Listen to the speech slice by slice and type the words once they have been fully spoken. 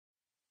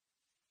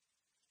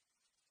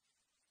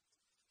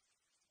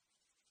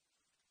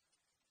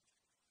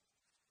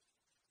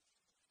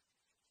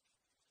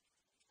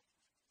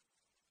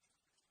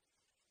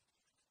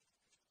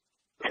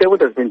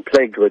Clairwood has been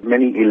plagued with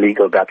many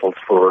illegal battles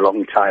for a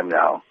long time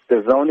now.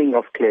 The zoning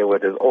of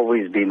Clairwood has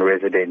always been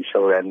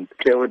residential, and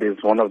Clairwood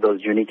is one of those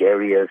unique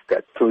areas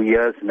that through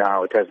years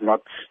now it has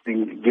not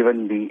been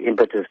given the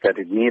impetus that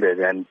it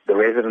needed, and the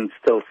residents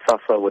still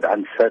suffer with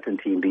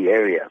uncertainty in the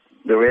area.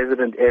 The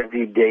resident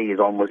every day is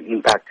almost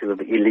impacted with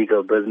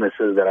illegal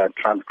businesses that are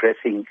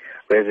transgressing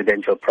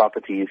residential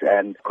properties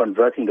and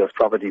converting those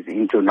properties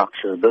into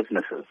noxious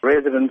businesses.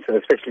 Residents, and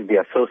especially the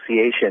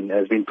association,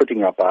 has been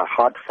putting up a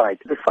hard fight.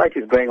 The fight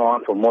is going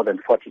on for more than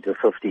 40 to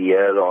 50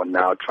 years on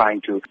now, trying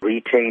to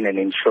retain and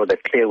ensure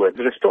that Clairwood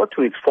is restored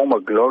to its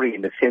former glory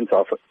in the sense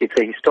of it's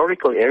a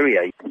historical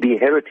area. The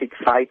heritage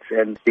sites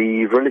and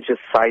the religious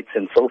sites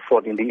and so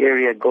forth in the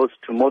area goes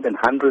to more than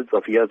hundreds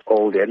of years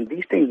old, and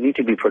these things need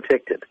to be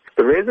protected.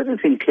 The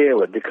residents in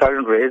Clairwood, the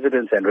current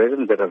residents and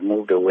residents that have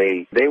moved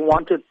away, they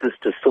wanted this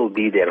to still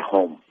be their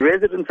home.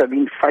 Residents have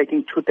been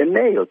fighting tooth and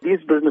nail. These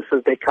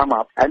businesses, they come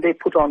up and they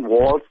put on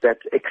walls that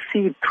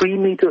exceed 3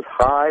 meters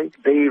high.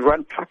 They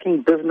run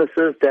trucking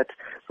businesses that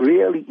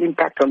really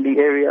impact on the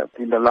area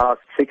in the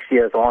last 6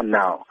 years on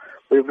now.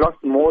 We've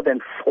lost more than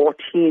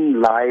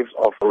 14 lives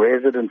of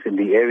residents in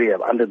the area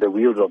under the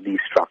wheels of these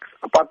trucks.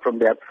 Apart from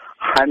that,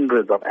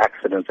 hundreds of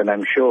accidents, and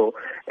I'm sure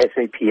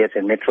SABC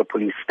and Metro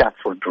Police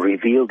stats would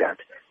reveal that.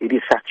 It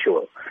is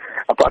factual.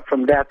 Apart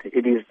from that,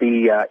 it is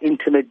the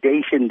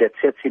intimidation that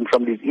sets in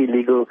from these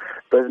illegal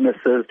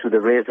businesses to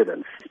the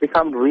residents. It's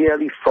become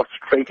really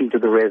frustrating to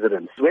the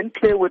residents. When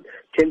Clairwood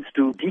tends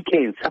to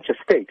decay in such a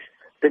state,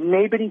 the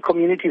neighboring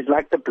communities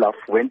like the Bluff,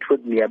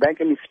 Wentworth, Merebank,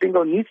 and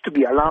Spingo needs to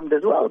be alarmed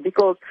as well,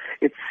 because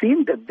it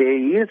seems that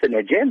there is an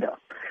agenda.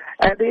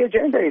 And the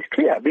agenda is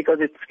clear, because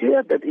it's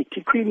clear that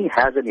eThekwini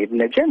has an hidden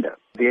agenda.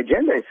 The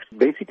agenda is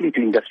basically to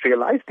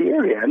industrialize the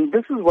area, and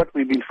this is what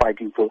we've been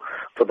fighting for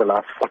the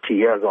last 40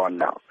 years on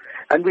now.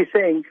 And we're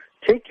saying,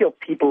 take your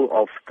people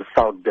of the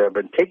South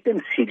Durban, take them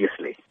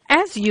seriously.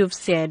 As you've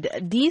said,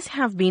 these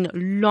have been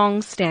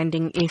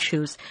long-standing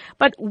issues.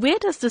 But where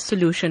does the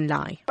solution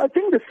lie? I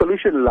think the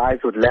solution lies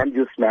with land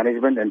use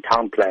management and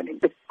town planning.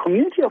 The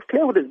community of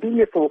Clairwood has been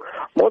here for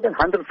more than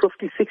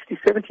 150, 60,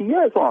 70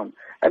 years on.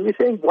 And we're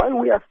saying, while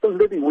we are still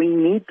living, we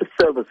need the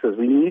services,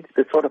 we need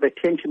the sort of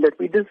attention that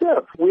we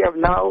deserve. We have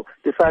now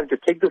decided to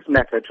take this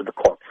matter to the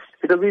courts,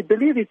 because we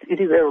believe it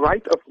is a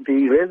right of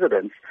the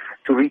residents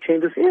to retain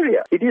this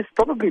area. It is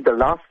probably the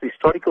last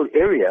historical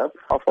area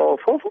of our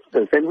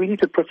forefathers, and we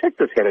need to protect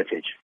this heritage.